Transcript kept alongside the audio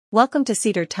Welcome to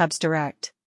Cedar Tubs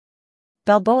Direct.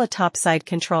 Balboa Topside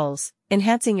Controls,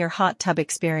 enhancing your hot tub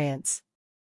experience.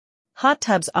 Hot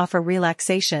tubs offer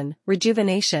relaxation,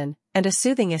 rejuvenation, and a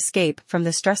soothing escape from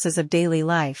the stresses of daily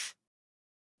life.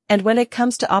 And when it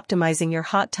comes to optimizing your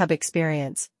hot tub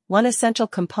experience, one essential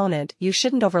component you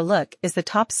shouldn't overlook is the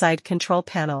topside control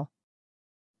panel.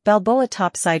 Balboa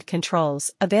Topside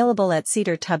Controls, available at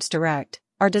Cedar Tubs Direct,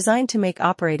 are designed to make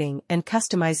operating and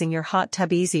customizing your hot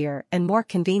tub easier and more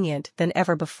convenient than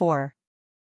ever before.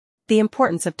 The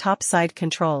importance of topside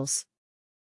controls.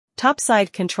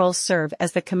 Topside controls serve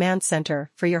as the command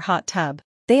center for your hot tub.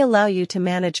 They allow you to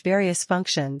manage various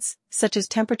functions, such as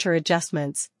temperature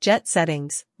adjustments, jet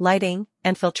settings, lighting,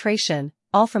 and filtration,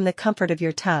 all from the comfort of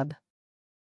your tub.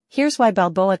 Here's why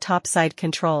Balboa Topside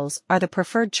Controls are the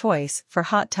preferred choice for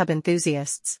hot tub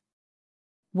enthusiasts.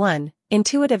 1.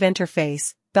 Intuitive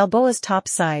interface. Balboa's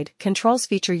topside controls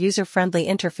feature user-friendly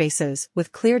interfaces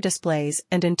with clear displays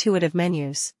and intuitive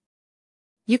menus.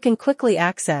 You can quickly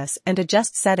access and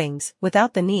adjust settings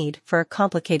without the need for a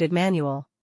complicated manual.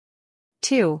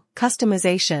 2.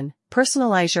 Customization.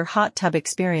 Personalize your hot tub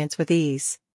experience with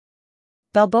ease.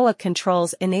 Balboa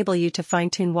controls enable you to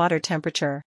fine-tune water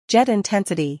temperature, jet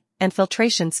intensity, and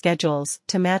filtration schedules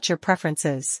to match your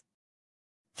preferences.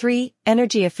 3.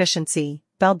 Energy efficiency.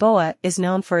 Balboa is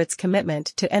known for its commitment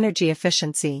to energy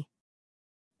efficiency.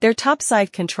 Their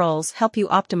topside controls help you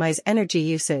optimize energy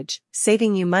usage,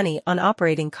 saving you money on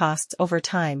operating costs over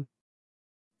time.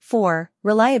 4.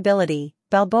 Reliability.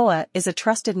 Balboa is a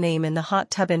trusted name in the hot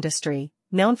tub industry,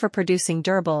 known for producing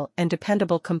durable and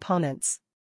dependable components.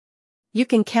 You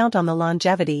can count on the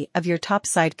longevity of your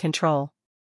topside control.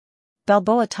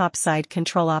 Balboa Topside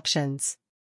Control Options.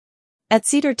 At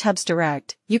Cedar Tubs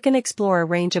Direct, you can explore a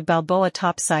range of Balboa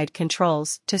topside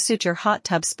controls to suit your hot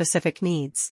tub-specific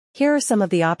needs. Here are some of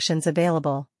the options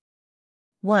available.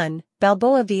 1.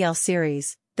 Balboa VL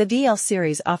Series. The VL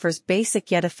Series offers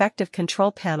basic yet effective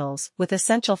control panels with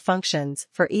essential functions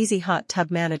for easy hot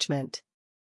tub management.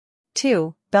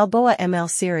 2. Balboa ML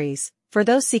Series. For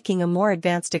those seeking a more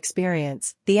advanced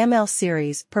experience, the ML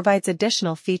Series provides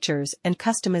additional features and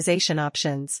customization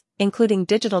options, including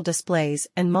digital displays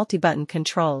and multi-button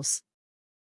controls.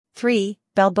 3.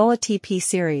 Balboa TP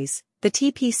Series. The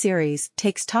TP Series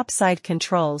takes topside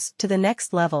controls to the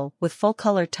next level with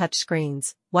full-color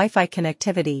touchscreens, Wi-Fi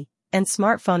connectivity, and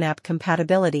smartphone app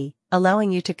compatibility,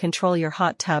 allowing you to control your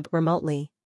hot tub remotely.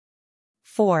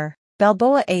 4.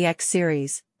 Balboa AX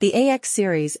Series. The AX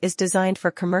Series is designed for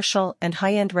commercial and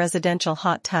high-end residential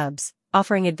hot tubs,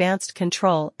 offering advanced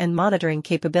control and monitoring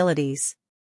capabilities.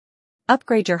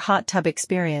 Upgrade your hot tub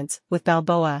experience with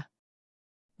Balboa.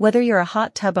 Whether you're a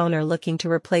hot tub owner looking to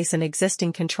replace an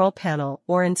existing control panel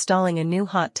or installing a new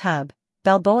hot tub,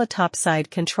 Balboa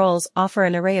Topside Controls offer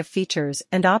an array of features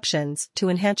and options to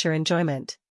enhance your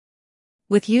enjoyment.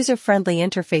 With user-friendly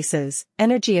interfaces,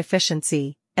 energy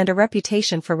efficiency, and a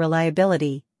reputation for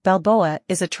reliability, Balboa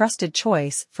is a trusted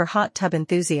choice for hot tub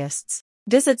enthusiasts.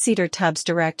 Visit Cedar Tubs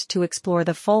Direct to explore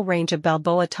the full range of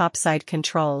Balboa topside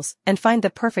controls and find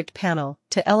the perfect panel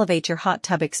to elevate your hot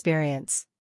tub experience.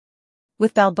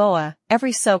 With Balboa,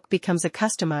 every soak becomes a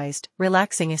customized,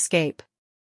 relaxing escape.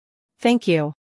 Thank you.